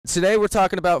Today we're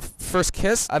talking about first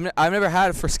kiss. I've never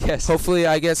had a first kiss. Hopefully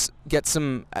I get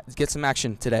some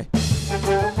action today.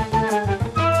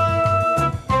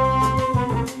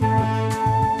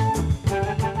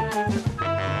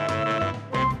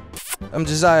 I'm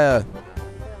Josiah.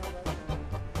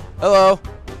 Hello.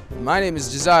 My name is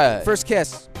Josiah. First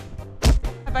kiss.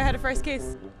 Have I had a first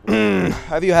kiss?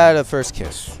 Have you had a first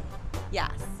kiss?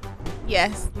 Yes.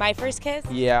 Yes. My first kiss?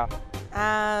 Yeah.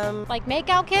 Like make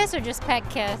out kiss or just peck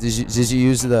kiss? Did you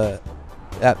use that?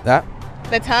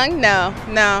 The tongue? No,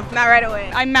 not right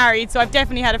away. I'm married, so I've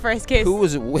definitely had a first kiss. Who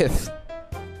was it with?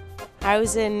 I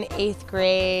was in 8th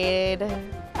grade.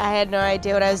 I had no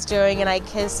idea what I was doing, and I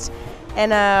kissed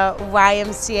in a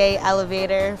YMCA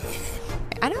elevator.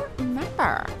 I don't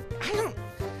remember.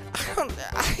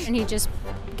 And he just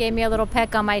gave me a little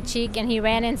peck on my cheek, and he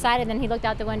ran inside, and then he looked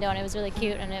out the window, and it was really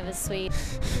cute, and it was sweet.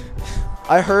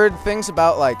 I heard things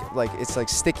about like it's like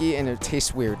sticky and it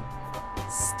tastes weird.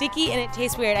 Sticky and it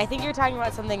tastes weird. I think you're talking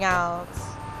about something else.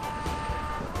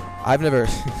 I've never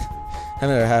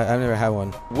had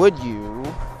one. Would you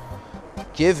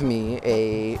give me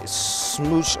a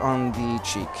smooch on the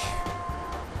cheek?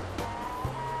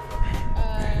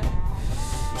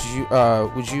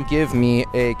 Would you give me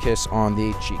a kiss on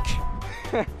the cheek?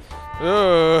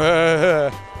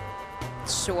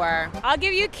 Sure. I'll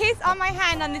give you a kiss on my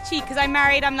hand on the cheek because I'm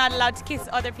married. I'm not allowed to kiss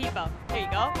other people. Here you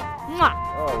go. Mwah.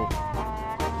 Oh.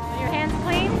 Are your hands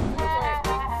clean?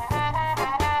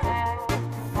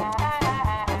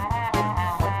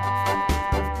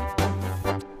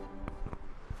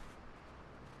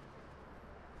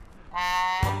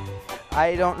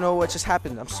 I don't know what just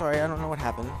happened. I'm sorry. I don't know what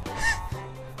happened.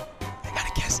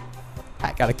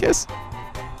 I got a kiss.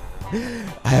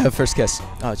 I had a first kiss.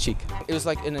 Oh, cheek. It was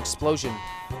like an explosion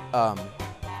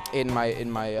in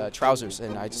my trousers,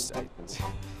 and I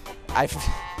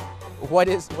what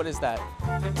is that?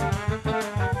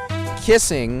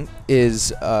 Kissing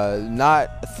is not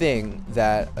a thing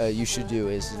that you should do.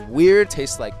 It's weird.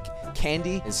 Tastes like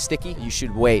candy. It's sticky. You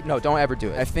should wait. No, don't ever do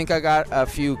it. I think I got a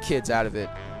few kids out of it.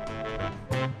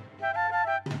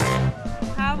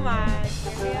 Come on,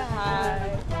 give me a hug.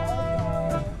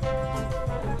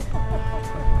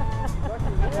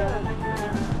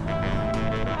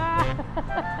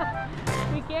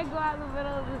 We can't go out in the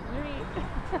middle of the street.